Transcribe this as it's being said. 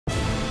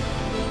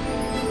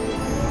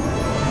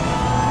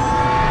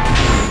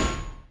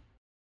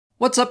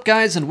What's up,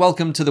 guys, and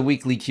welcome to the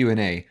weekly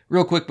Q&A.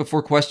 Real quick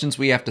before questions,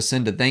 we have to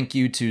send a thank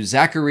you to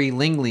Zachary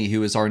Lingley,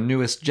 who is our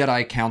newest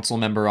Jedi Council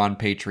member on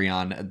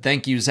Patreon.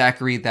 Thank you,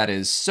 Zachary. That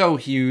is so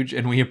huge,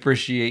 and we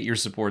appreciate your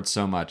support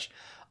so much.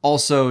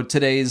 Also,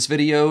 today's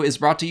video is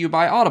brought to you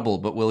by Audible,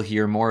 but we'll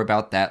hear more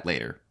about that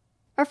later.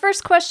 Our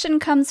first question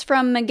comes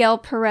from Miguel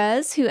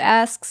Perez, who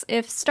asks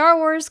if Star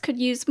Wars could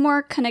use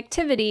more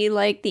connectivity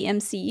like the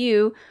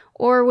MCU,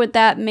 or would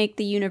that make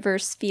the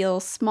universe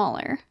feel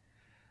smaller?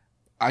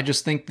 I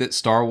just think that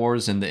Star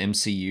Wars and the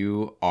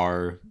MCU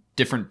are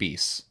different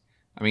beasts.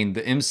 I mean,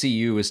 the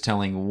MCU is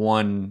telling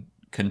one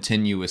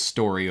continuous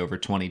story over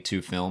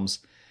 22 films,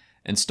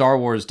 and Star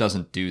Wars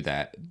doesn't do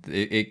that.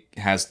 It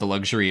has the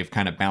luxury of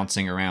kind of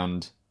bouncing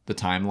around the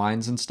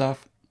timelines and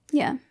stuff.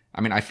 Yeah.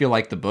 I mean, I feel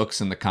like the books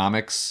and the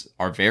comics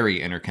are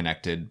very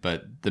interconnected,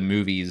 but the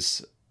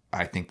movies,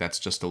 I think that's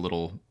just a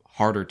little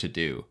harder to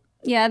do.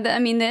 Yeah, the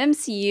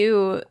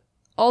MCU...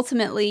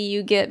 ultimately,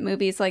 you get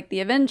movies like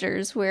The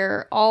Avengers,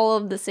 where all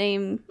of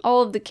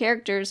the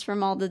characters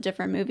from all the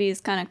different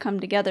movies kind of come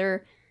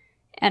together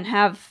and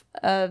have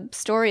a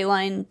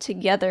storyline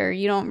together.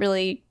 You don't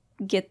really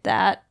get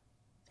that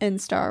in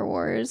Star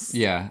Wars.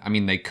 Yeah, I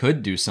mean, they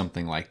could do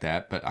something like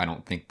that, but I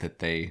don't think that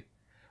they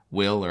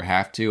will or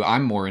have to.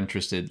 I'm more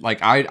interested,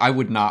 like, I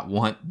would not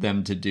want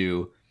them to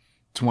do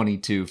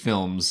 22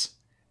 films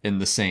in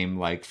the same,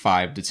 like,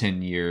 5 to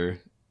 10 year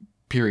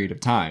period of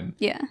time.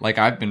 Yeah. Like,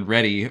 I've been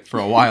ready for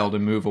a while to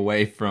move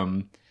away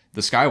from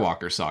the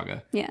Skywalker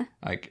saga. Yeah.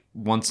 Like,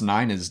 once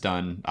 9 is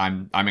done,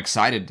 I'm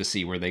excited to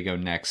see where they go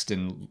next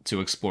and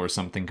to explore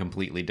something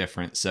completely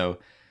different. So,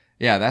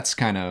 yeah, that's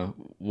kind of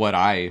what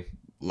I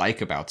like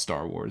about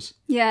Star Wars.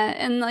 Yeah,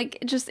 and like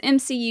just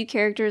MCU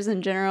characters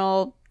in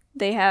general,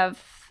 they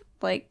have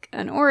like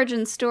an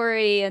origin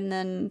story, and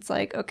then it's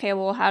like, okay,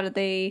 well, how do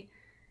they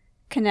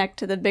connect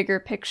to the bigger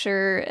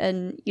picture?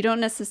 And you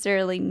don't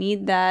necessarily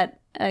need that.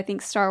 I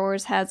think Star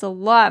Wars has a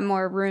lot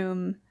more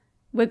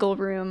wiggle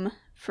room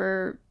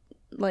for,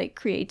 like,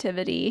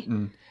 creativity.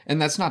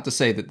 And that's not to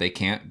say that they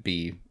can't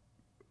be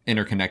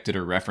interconnected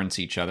or reference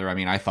each other. I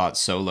mean, I thought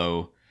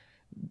Solo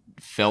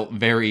felt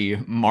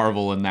very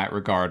Marvel in that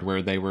regard,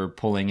 where they were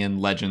pulling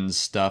in Legends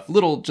stuff,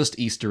 little just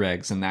Easter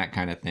eggs and that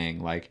kind of thing.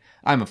 Like,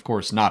 I'm, of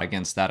course, not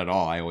against that at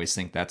all. I always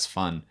think that's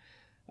fun.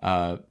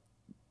 But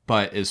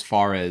as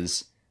far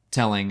as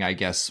telling, I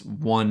guess,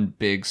 one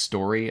big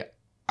story,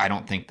 I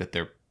don't think that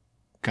they're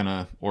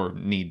gonna or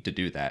need to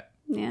do that.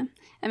 Yeah.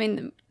 I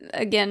mean,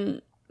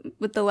 again,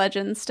 with the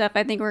Legends stuff,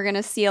 I think we're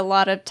gonna see a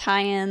lot of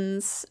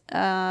tie-ins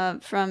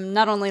from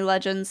not only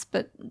Legends,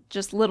 but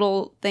just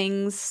little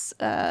things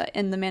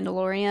in The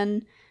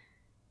Mandalorian,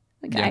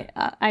 like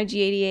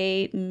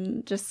IG-88,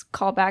 and just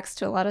callbacks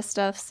to a lot of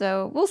stuff.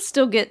 So we'll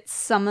still get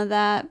some of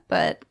that,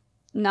 but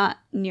not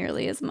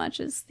nearly as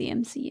much as the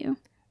MCU.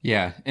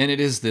 Yeah, and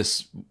it is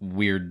this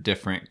weird,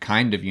 different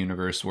kind of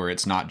universe where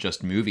it's not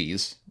just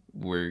movies.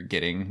 We're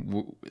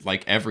getting,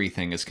 like,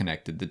 everything is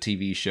connected. The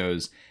TV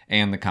shows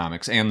and the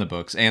comics and the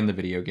books and the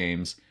video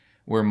games,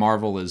 where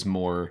Marvel is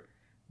more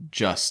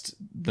just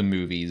the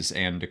movies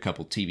and a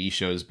couple TV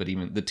shows, but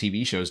even the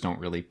TV shows don't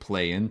really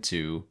play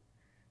into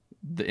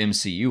the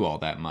MCU all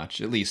that much,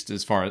 at least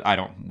as far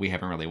as we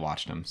haven't really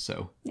watched them,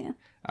 so yeah.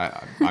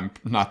 I'm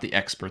not the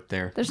expert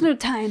there. There's no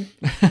time.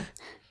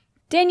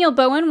 Daniel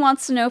Bowen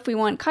wants to know if we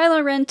want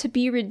Kylo Ren to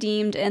be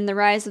redeemed in The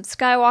Rise of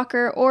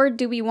Skywalker, or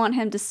do we want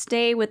him to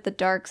stay with the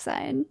dark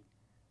side?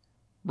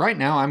 Right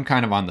now, I'm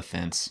kind of on the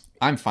fence.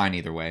 I'm fine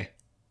either way.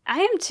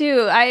 I am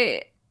too.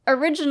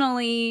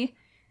 Originally,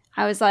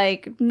 I was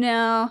like,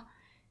 no,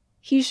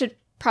 he should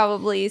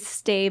probably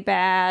stay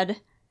bad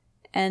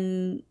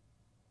and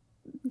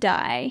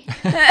die.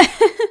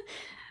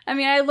 I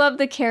mean, I love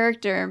the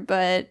character,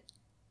 but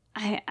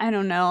I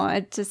don't know.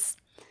 It just,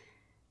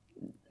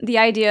 the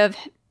idea of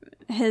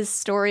his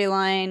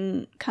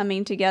storyline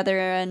coming together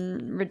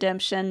and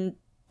redemption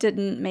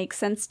didn't make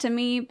sense to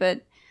me,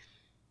 but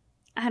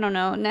I don't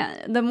know. Now,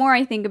 the more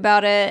I think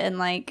about it, and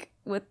like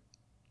with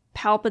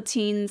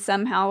Palpatine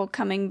somehow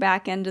coming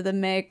back into the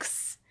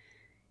mix,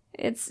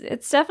 it's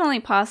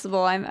definitely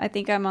possible. I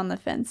think I'm on the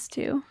fence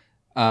too.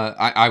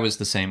 I was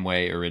the same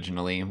way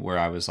originally, where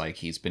I was like,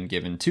 he's been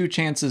given 2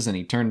 chances and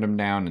he turned them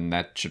down, and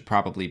that should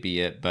probably be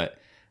it. But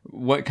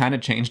what kind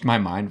of changed my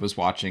mind was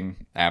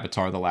watching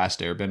Avatar: The Last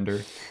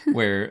Airbender,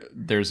 where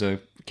there's a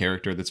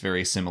character that's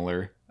very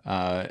similar,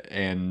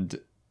 and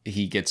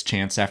he gets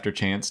chance after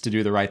chance to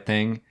do the right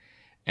thing.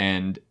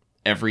 And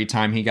every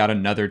time he got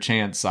another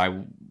chance,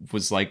 I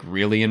was like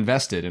really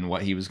invested in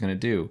what he was going to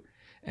do.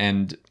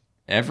 And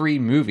every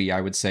movie,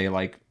 I would say,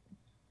 like,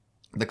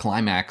 the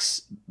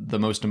climax, the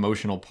most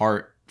emotional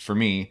part for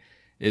me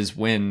is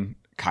when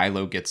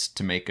Kylo gets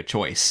to make a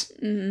choice,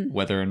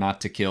 whether or not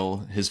to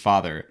kill his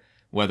father,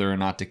 whether or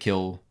not to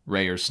kill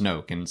Rey or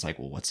Snoke. And it's like,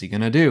 well, what's he going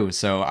to do?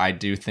 So I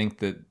do think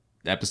that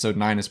episode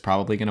 9 is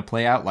probably going to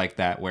play out like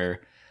that,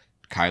 where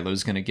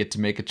Kylo's going to get to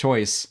make a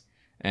choice,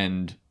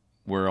 and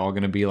we're all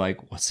going to be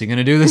like, what's he going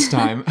to do this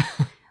time?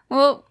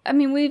 Well, I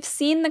mean, we've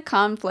seen the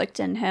conflict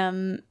in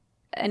him,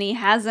 and he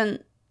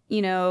hasn't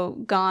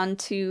gone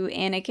to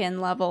Anakin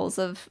levels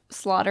of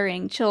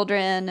slaughtering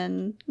children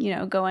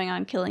and, going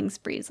on killing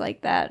sprees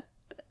like that,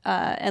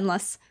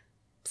 unless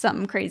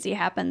something crazy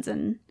happens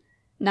in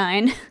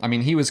 9. I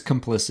mean, he was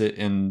complicit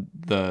in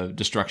the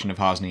destruction of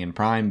Hosnian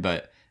Prime,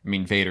 but,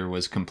 Vader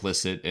was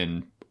complicit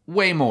in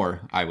way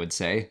more, I would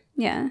say.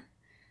 Yeah.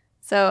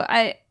 So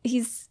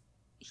he's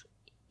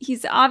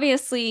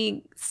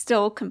obviously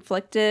still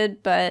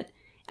conflicted, but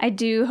I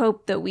do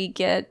hope that we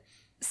get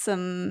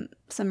some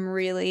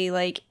really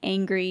like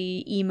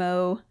angry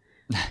emo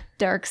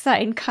dark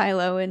side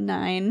Kylo in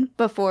 9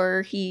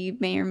 before he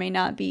may or may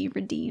not be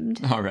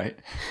redeemed. All right.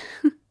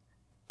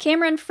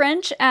 Cameron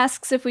French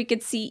asks if we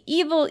could see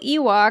evil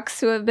Ewoks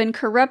who have been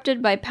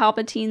corrupted by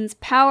Palpatine's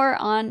power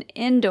on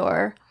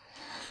Endor.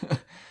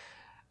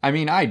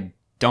 I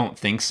don't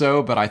think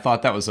so, but I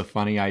thought that was a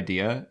funny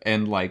idea.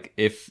 And like,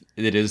 if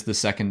it is the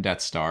second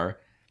Death Star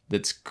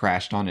that's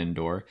crashed on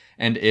Endor,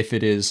 and if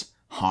it is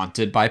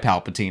haunted by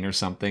Palpatine or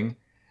something,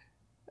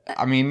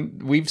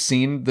 we've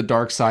seen the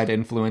dark side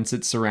influence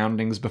its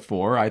surroundings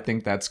before. I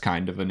think that's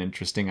kind of an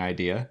interesting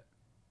idea.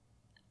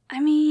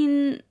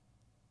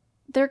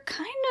 They're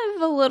kind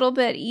of a little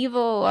bit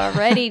evil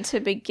already to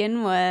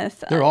begin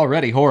with. They're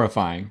already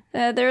horrifying.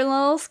 They're a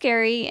little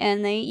scary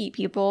and they eat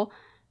people.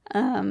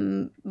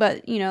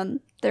 But,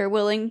 they're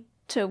willing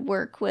to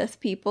work with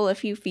people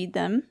if you feed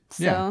them.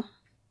 So. Yeah.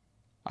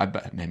 I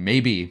bet,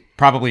 maybe,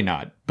 probably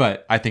not,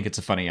 but I think it's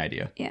a funny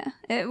idea. Yeah,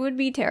 it would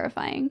be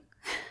terrifying.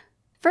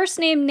 First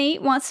name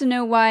Nate wants to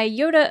know why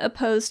Yoda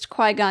opposed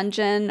Qui-Gon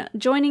Jinn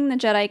joining the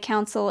Jedi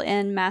Council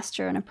in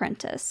Master and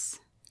Apprentice.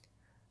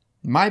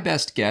 My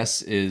best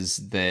guess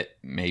is that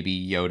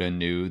maybe Yoda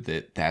knew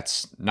that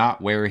that's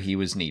not where he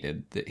was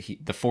needed, that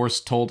the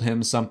Force told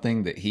him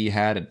something, that he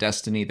had a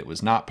destiny that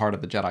was not part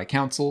of the Jedi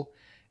Council,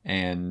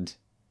 and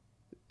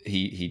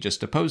he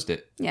just opposed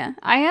it. Yeah,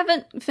 I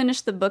haven't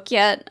finished the book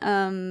yet,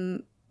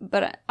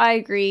 but I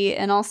agree.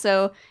 And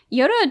also,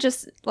 Yoda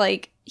just,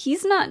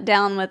 he's not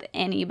down with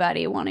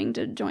anybody wanting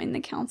to join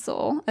the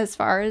council, as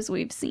far as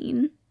we've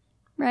seen,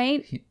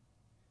 right?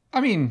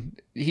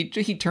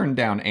 He turned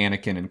down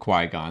Anakin and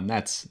Qui-Gon.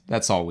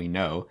 That's all we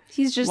know.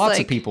 He's just Lots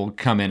of people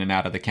come in and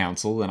out of the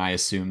council, and I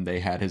assume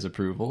they had his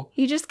approval.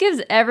 He just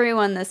gives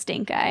everyone the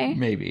stink eye.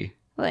 Maybe.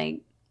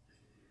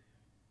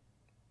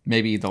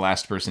 Maybe the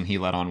last person he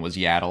let on was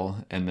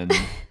Yaddle, and then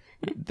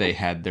they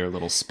had their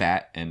little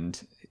spat,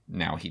 and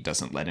now he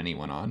doesn't let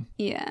anyone on.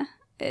 Yeah.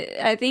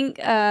 I think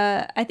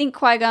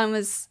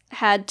Qui-Gon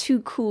had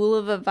too cool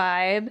of a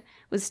vibe,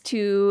 was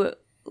too,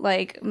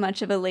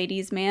 much of a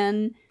ladies'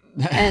 man,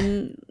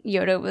 and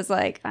Yoda was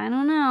like, I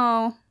don't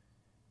know.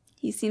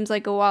 He seems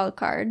like a wild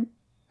card.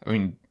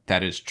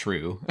 That is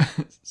true.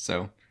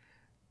 So,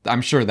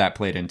 I'm sure that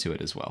played into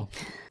it as well.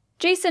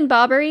 Jason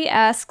Bobbery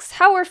asks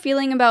how we're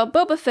feeling about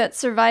Boba Fett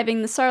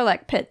surviving the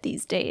Sarlacc pit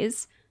these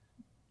days.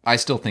 I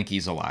still think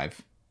he's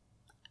alive.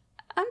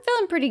 I'm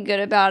feeling pretty good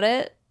about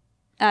it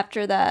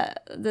after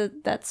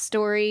that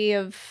story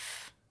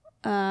of,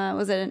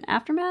 was it an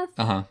Aftermath?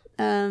 Uh-huh.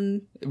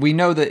 We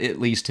know that at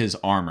least his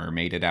armor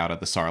made it out of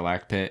the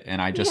Sarlacc pit,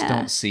 and I just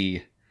don't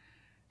see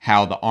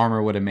how the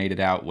armor would have made it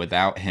out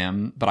without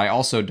him, but I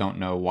also don't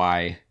know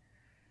why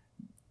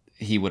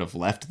he would have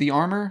left the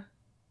armor.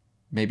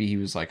 Maybe he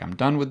was like, I'm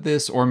done with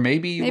this, or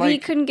maybe he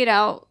couldn't get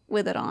out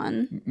with it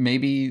on.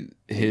 Maybe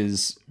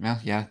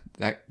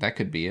that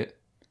could be it.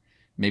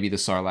 Maybe the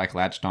Sarlacc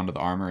latched onto the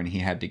armor and he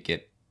had to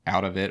get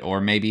out of it, or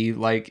maybe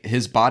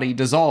his body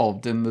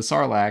dissolved in the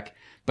Sarlacc,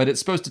 but it's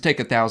supposed to take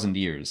 1,000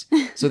 years.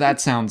 So that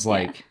sounds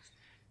like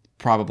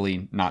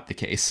probably not the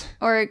case.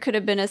 Or it could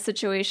have been a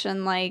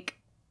situation like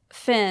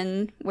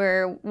Finn,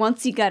 where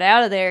once he got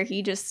out of there,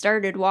 he just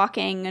started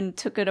walking and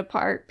took it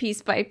apart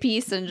piece by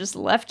piece and just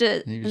left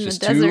it in the desert. He was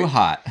just too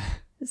hot.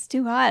 It's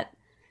too hot.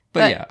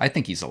 But yeah, I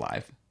think he's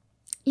alive.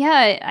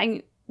 Yeah,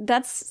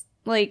 that's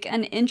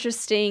an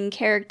interesting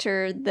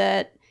character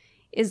that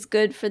is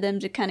good for them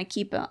to kind of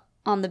keep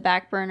on the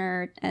back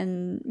burner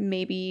and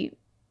maybe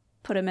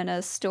put him in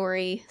a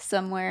story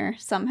somewhere,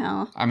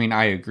 somehow.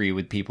 I agree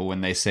with people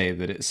when they say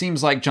that it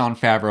seems like Jon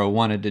Favreau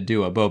wanted to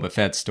do a Boba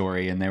Fett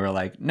story, and they were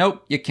like,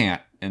 nope, you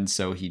can't. And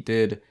so he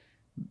did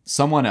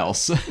someone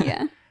else.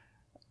 Yeah.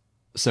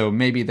 So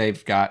maybe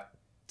they've got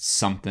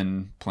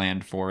something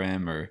planned for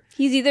him, or...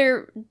 He's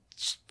either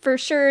for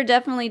sure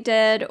definitely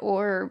dead,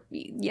 or,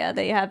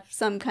 they have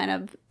some kind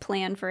of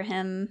plan for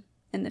him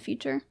in the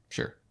future.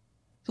 Sure.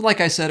 So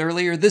like I said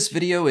earlier, this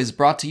video is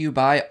brought to you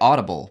by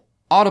Audible.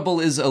 Audible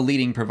is a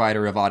leading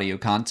provider of audio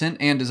content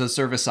and is a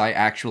service I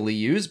actually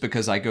use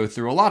because I go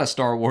through a lot of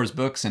Star Wars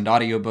books, and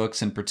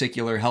audiobooks in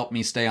particular help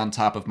me stay on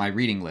top of my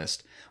reading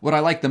list. What I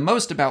like the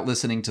most about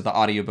listening to the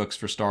audiobooks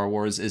for Star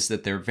Wars is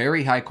that they're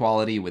very high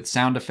quality with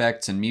sound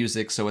effects and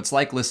music, so it's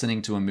like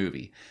listening to a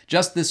movie.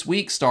 Just this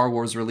week, Star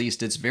Wars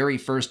released its very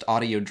first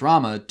audio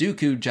drama,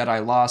 Dooku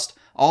Jedi Lost,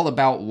 all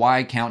about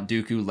why Count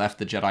Dooku left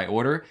the Jedi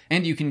Order,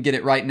 and you can get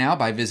it right now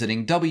by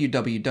visiting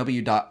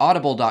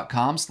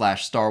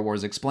www.audible.com/Star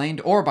Wars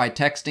Explained or by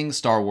texting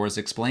Star Wars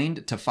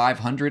Explained to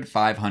 500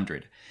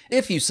 500.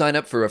 If you sign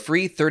up for a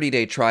free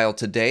 30-day trial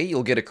today,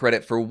 you'll get a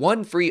credit for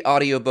 1 free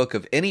audiobook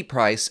of any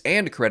price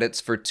and credits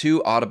for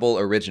 2 Audible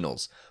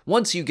originals.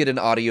 Once you get an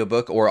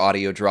audiobook or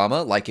audio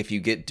drama, like if you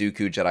get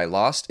Dooku Jedi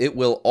Lost, it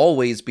will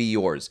always be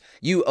yours.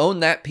 You own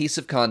that piece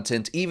of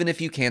content even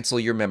if you cancel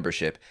your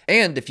membership.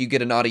 And if you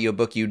get an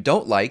audiobook you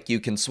don't like,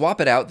 you can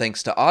swap it out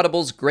thanks to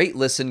Audible's Great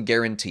Listen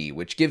Guarantee,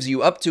 which gives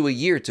you up to a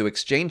year to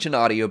exchange an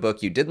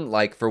audiobook you didn't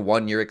like for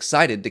one you're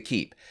excited to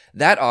keep.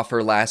 That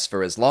offer lasts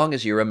for as long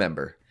as you're a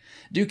member.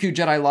 Dooku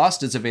Jedi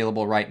Lost is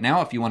available right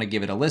now if you want to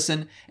give it a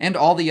listen, and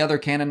all the other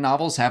canon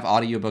novels have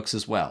audiobooks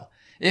as well.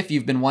 If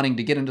you've been wanting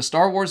to get into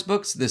Star Wars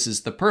books, this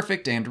is the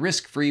perfect and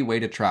risk-free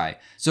way to try.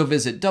 So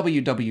visit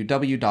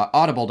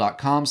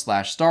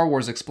www.audible.com/Star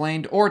Wars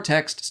Explained or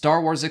text Star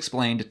Wars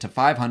Explained to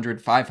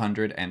 500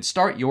 500 and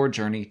start your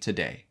journey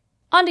today.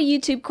 On to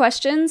YouTube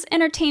questions.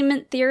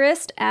 Entertainment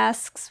Theorist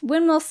asks,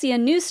 when we'll see a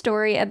new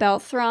story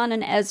about Thrawn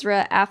and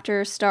Ezra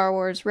after Star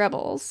Wars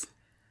Rebels?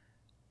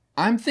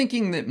 I'm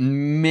thinking that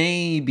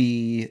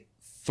maybe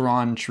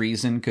Thrawn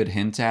treason could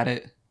hint at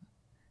it.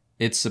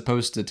 It's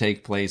supposed to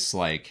take place,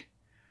 like,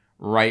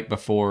 right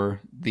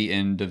before the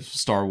end of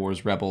Star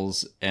Wars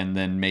Rebels, and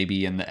then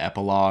maybe in the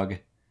epilogue,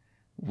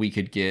 we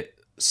could get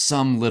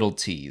some little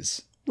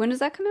tease. When does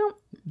that come out?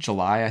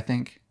 July, I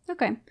think.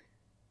 Okay.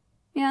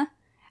 Yeah.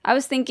 I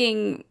was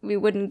thinking we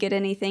wouldn't get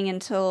anything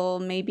until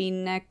maybe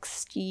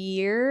next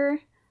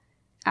year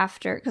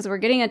after, because we're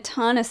getting a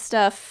ton of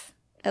stuff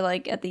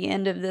at the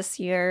end of this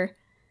year.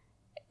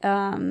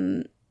 I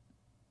don't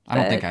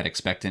think I'd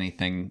expect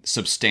anything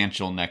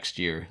substantial next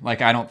year.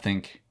 Like, I don't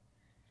think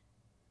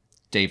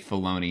Dave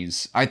Filoni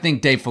is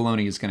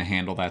going to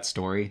handle that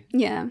story.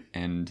 Yeah.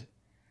 And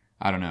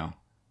I don't know.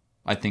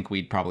 I think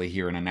we'd probably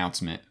hear an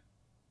announcement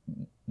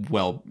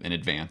well in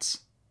advance.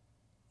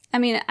 I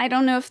mean, I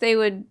don't know if they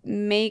would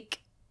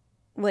make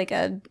like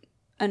a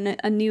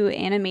new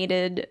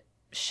animated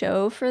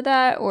show for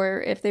that,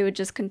 or if they would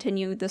just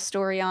continue the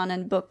story on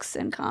in books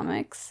and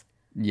comics.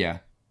 Yeah.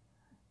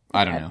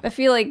 I don't know. I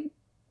feel like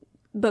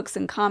books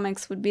and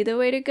comics would be the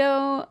way to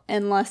go,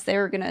 unless they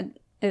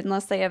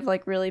have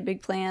like really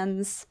big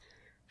plans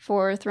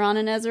for Thrawn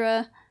and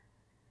Ezra.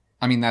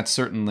 I mean, that's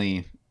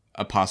certainly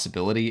a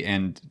possibility,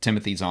 and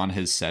Timothy Zahn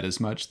has said as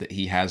much, that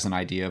he has an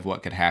idea of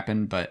what could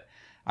happen, but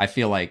I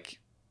feel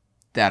like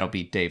that'll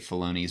be Dave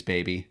Filoni's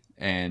baby,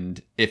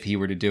 and if he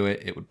were to do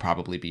it, it would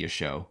probably be a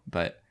show,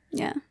 but...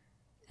 Yeah,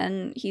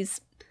 and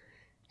he's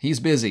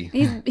busy.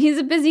 He's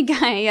a busy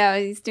guy. Yeah,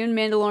 he's doing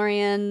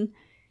Mandalorian.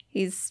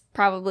 He's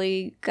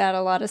probably got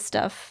a lot of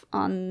stuff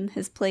on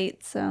his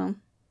plate. So,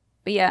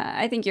 but yeah,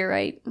 I think you're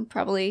right.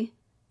 Probably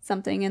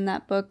something in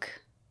that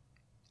book.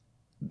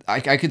 I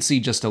could see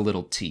just a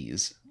little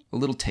tease, a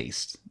little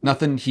taste.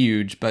 Nothing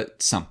huge,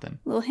 but something.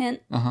 A little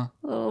hint. A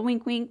little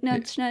wink, wink,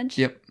 nudge, nudge.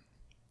 Yep.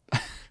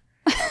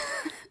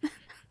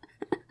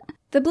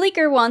 The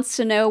Bleaker wants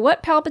to know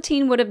what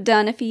Palpatine would have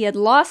done if he had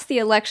lost the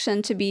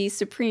election to be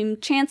Supreme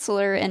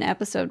Chancellor in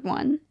Episode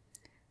 1.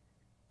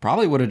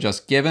 Probably would have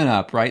just given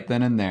up right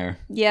then and there.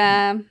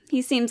 Yeah,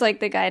 he seems like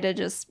the guy to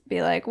just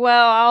be like,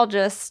 well, I'll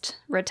just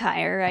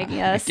retire, I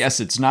guess. I guess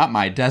it's not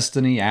my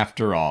destiny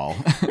after all.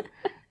 I'm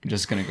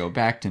just going to go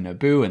back to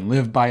Naboo and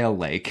live by a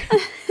lake.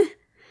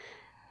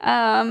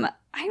 I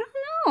don't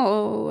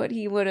know what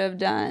he would have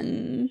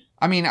done.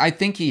 I mean, I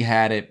think he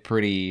had it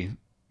pretty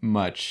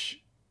much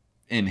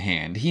in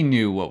hand. He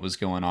knew what was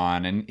going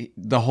on, and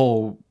the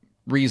whole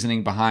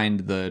reasoning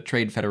behind the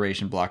Trade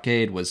Federation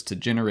blockade was to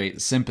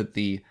generate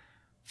sympathy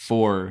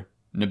for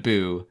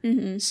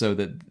Naboo, so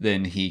that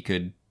then he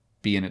could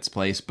be in its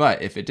place.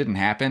 But if it didn't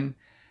happen,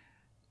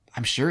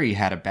 I'm sure he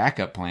had a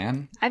backup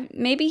plan.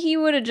 Maybe he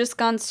would have just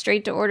gone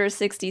straight to Order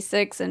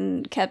 66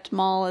 and kept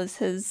Maul as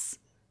his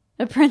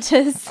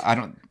apprentice.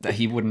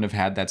 He wouldn't have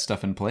had that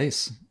stuff in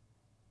place.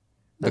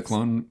 The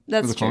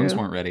clones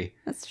weren't ready.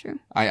 That's true.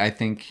 I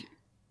think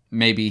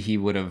maybe he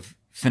would have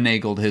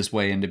finagled his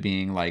way into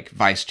being like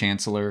vice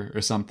chancellor or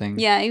something.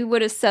 Yeah, he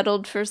would have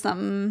settled for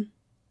something.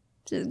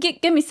 Just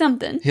give me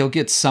something. He'll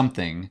get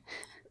something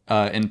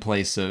in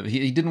place of...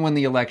 He didn't win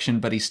the election,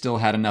 but he still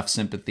had enough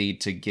sympathy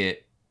to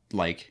get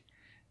like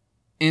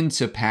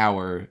into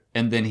power,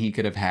 and then he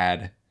could have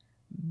had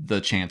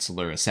the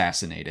chancellor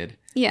assassinated.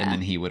 Yeah. And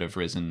then he would have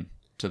risen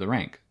to the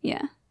rank.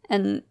 Yeah.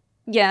 And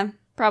yeah,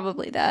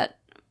 probably that.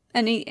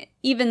 And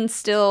even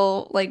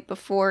still, like,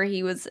 before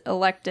he was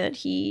elected,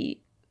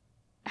 he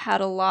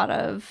had a lot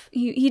of...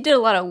 He did a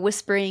lot of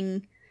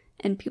whispering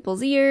in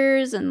people's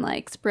ears and,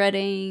 like,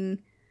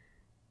 spreading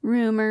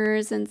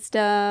rumors and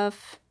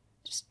stuff.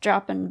 Just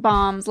dropping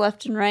bombs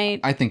left and right.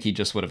 I think he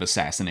just would have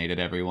assassinated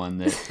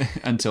everyone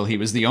until he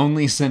was the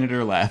only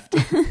senator left.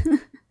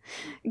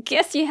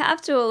 Guess you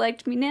have to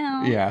elect me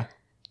now. Yeah.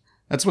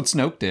 That's what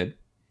Snoke did.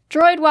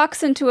 Droid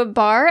walks into a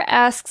bar,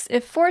 asks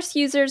if Force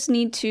users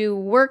need to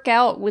work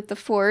out with the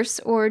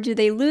Force, or do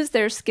they lose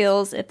their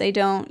skills if they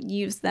don't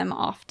use them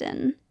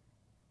often?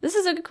 This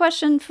is a good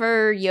question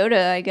for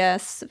Yoda, I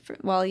guess,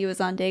 while he was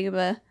on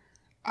Dagobah.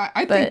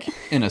 I think,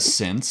 in a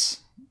sense,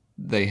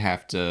 they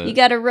have to... You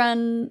gotta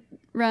run,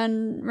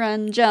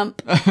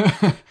 jump.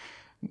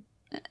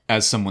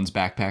 As someone's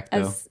backpack,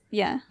 though.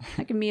 Yeah,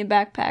 I can be a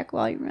backpack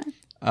while you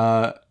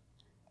run.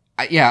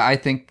 I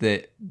think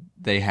that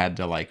they had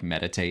to, like,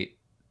 meditate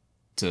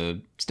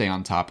to stay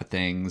on top of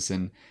things,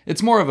 and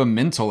it's more of a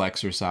mental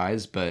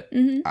exercise, but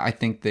I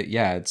think that,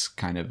 it's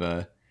kind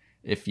of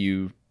if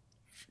you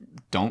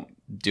don't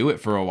do it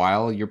for a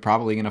while, you're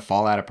probably going to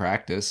fall out of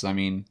practice. I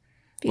mean,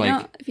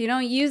 if you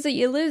don't use it,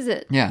 you lose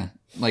it. Yeah.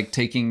 Like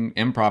taking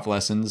improv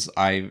lessons,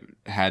 I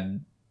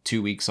had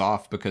 2 weeks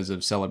off because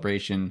of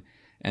celebration,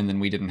 and then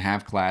we didn't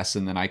have class,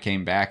 and then I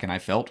came back and I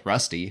felt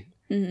rusty.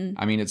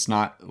 I mean, it's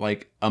not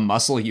like a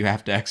muscle you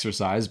have to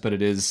exercise, but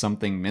it is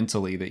something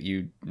mentally that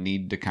you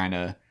need to kind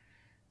of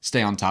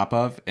stay on top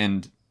of.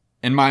 And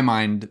in my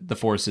mind, the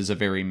Force is a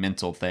very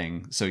mental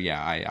thing. So yeah,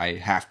 I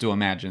have to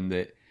imagine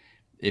that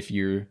if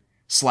you're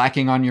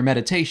slacking on your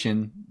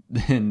meditation,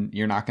 then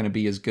you're not going to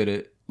be as good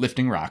at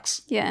lifting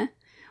rocks. Yeah.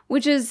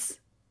 It's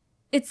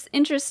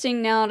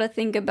interesting now to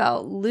think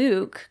about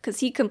Luke,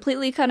 because he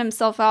completely cut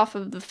himself off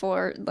of the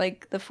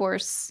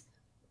Force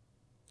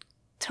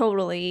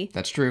totally.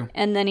 That's true.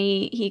 And then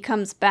he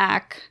comes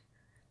back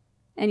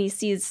and he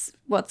sees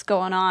what's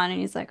going on and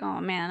he's like,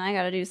 oh man, I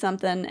gotta do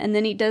something. And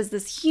then he does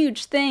this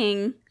huge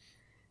thing,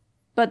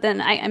 but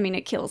then I mean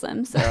it kills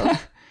him. So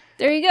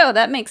there you go.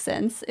 That makes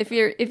sense. If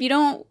you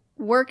don't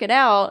work it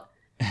out,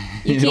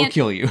 it'll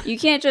kill you. You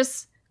can't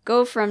just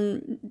go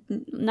from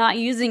not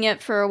using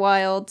it for a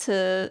while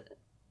to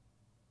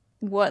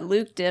what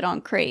Luke did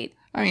on Crate.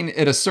 I mean,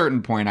 at a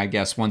certain point, I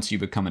guess once you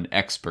become an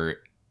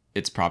expert,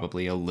 it's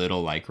probably a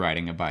little like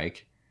riding a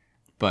bike.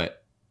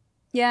 But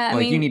yeah, I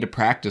mean, you need to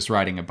practice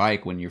riding a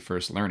bike when you're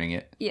first learning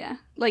it. Yeah,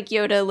 like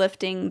Yoda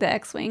lifting the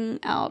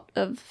X-Wing out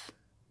of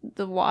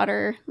the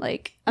water.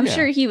 Like, I'm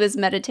sure he was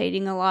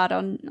meditating a lot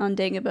on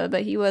Dagobah,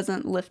 but he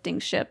wasn't lifting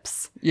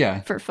ships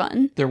for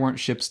fun. There weren't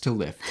ships to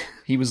lift.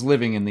 He was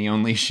living in the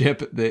only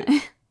ship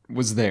that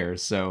was there,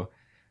 so...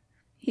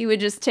 He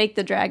would just take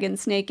the dragon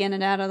snake in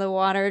and out of the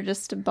water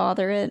just to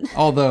bother it.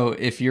 Although,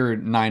 if you're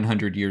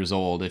 900 years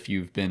old, if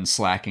you've been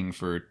slacking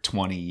for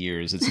 20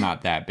 years, it's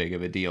not that big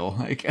of a deal.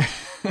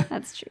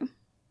 That's true.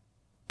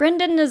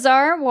 Brendan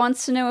Nazar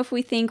wants to know if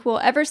we think we'll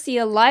ever see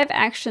a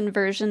live-action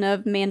version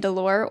of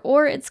Mandalore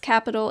or its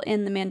capital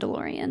in The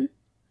Mandalorian.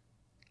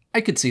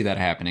 I could see that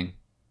happening.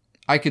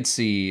 I could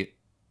see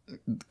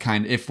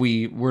if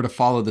we were to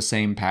follow the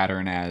same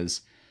pattern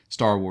as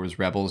Star Wars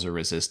Rebels or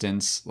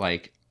Resistance,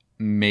 like...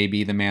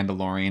 maybe The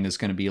Mandalorian is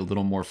going to be a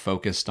little more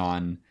focused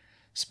on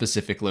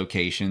specific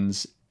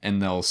locations,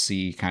 and they'll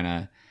see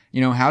kind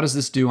of, how does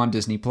this do on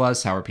Disney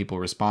Plus? How are people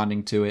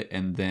responding to it?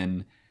 And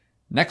then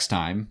next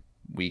time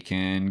we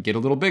can get a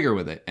little bigger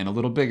with it, and a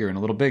little bigger and a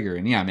little bigger.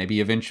 And yeah,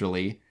 maybe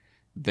eventually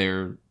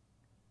they're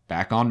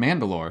back on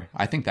Mandalore.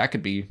 I think that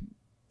could be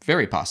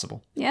very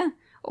possible. Yeah.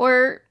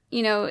 Or,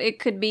 it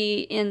could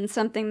be in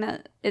something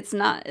that is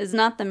not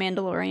The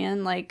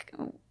Mandalorian, like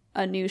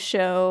a new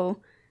show.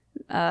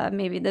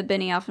 Maybe the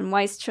Benioff and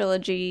Weiss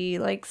trilogy,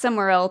 like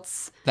somewhere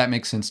else. That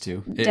makes sense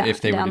too.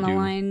 If they were to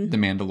do the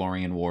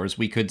Mandalorian Wars,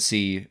 we could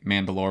see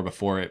Mandalore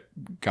before it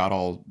got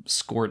all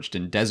scorched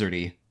and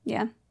deserty.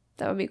 Yeah,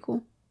 that would be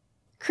cool.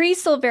 Cree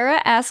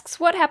Silvera asks,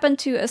 what happened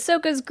to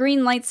Ahsoka's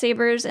green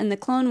lightsabers in the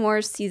Clone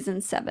Wars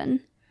Season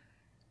 7?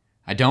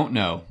 I don't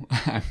know.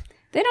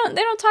 They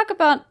don't talk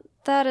about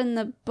that in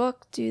the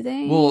book, do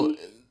they? Well,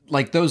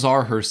 like those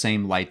are her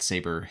same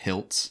lightsaber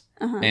hilts.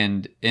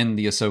 And in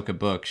the Ahsoka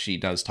book, she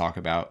does talk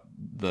about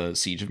the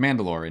Siege of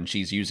Mandalore, and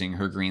she's using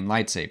her green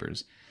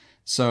lightsabers.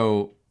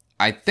 So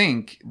I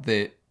think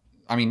that,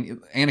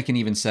 Anakin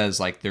even says,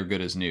 like, they're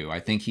good as new.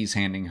 I think he's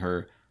handing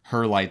her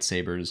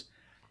lightsabers,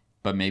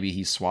 but maybe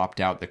he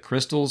swapped out the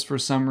crystals for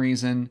some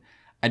reason.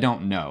 I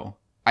don't know.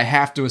 I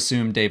have to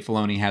assume Dave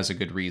Filoni has a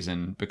good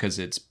reason, because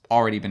it's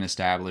already been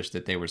established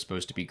that they were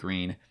supposed to be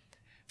green.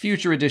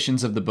 Future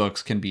editions of the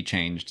books can be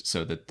changed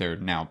so that they're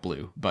now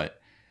blue, but...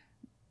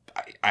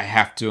 I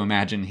have to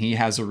imagine he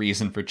has a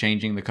reason for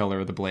changing the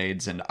color of the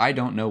blades, and I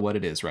don't know what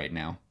it is right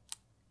now.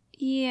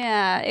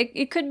 Yeah,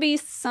 it could be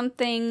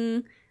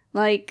something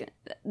like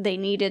they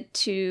needed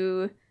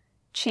to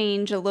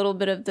change a little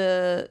bit of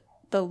the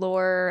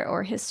lore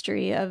or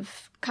history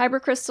of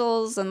kyber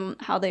crystals and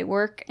how they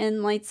work in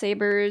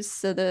lightsabers,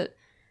 so that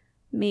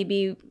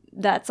maybe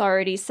that's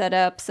already set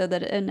up so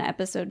that in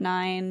episode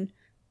 9,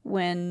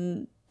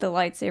 when the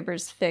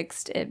lightsaber's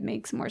fixed, it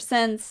makes more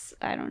sense.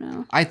 I don't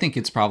know. I think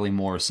it's probably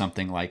more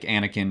something like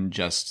Anakin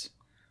just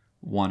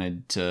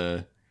wanted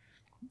to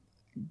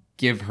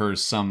give her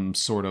some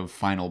sort of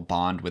final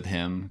bond with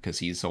him, because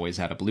he's always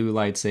had a blue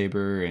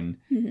lightsaber,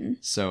 and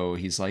so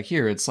he's like,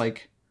 here, it's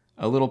like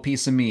a little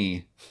piece of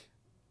me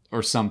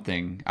or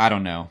something. I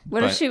don't know.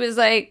 What if she was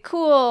like,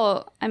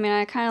 cool,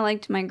 I kind of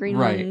liked my green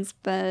ones,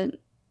 but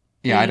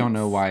Yeah, I don't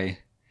know why.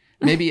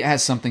 Maybe it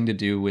has something to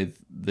do with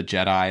the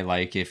Jedi.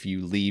 Like, if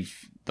you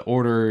leave the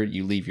Order,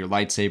 you leave your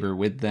lightsaber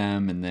with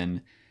them, and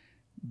then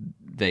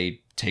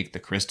they take the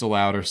crystal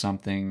out or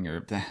something.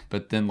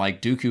 But then,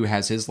 like, Dooku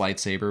has his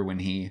lightsaber when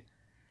he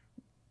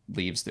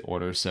leaves the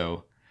Order.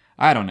 So,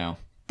 I don't know.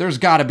 There's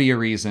got to be a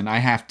reason. I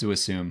have to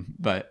assume,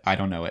 but I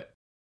don't know it.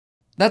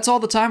 That's all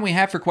the time we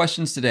have for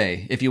questions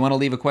today. If you want to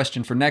leave a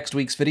question for next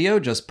week's video,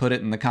 just put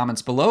it in the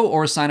comments below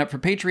or sign up for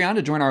Patreon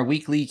to join our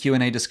weekly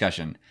Q&A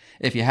discussion.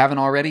 If you haven't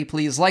already,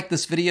 please like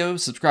this video,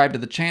 subscribe to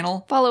the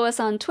channel, follow us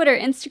on Twitter,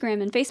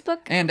 Instagram, and Facebook.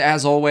 And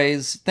as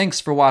always, thanks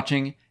for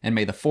watching, and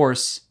may the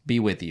Force be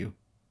with you.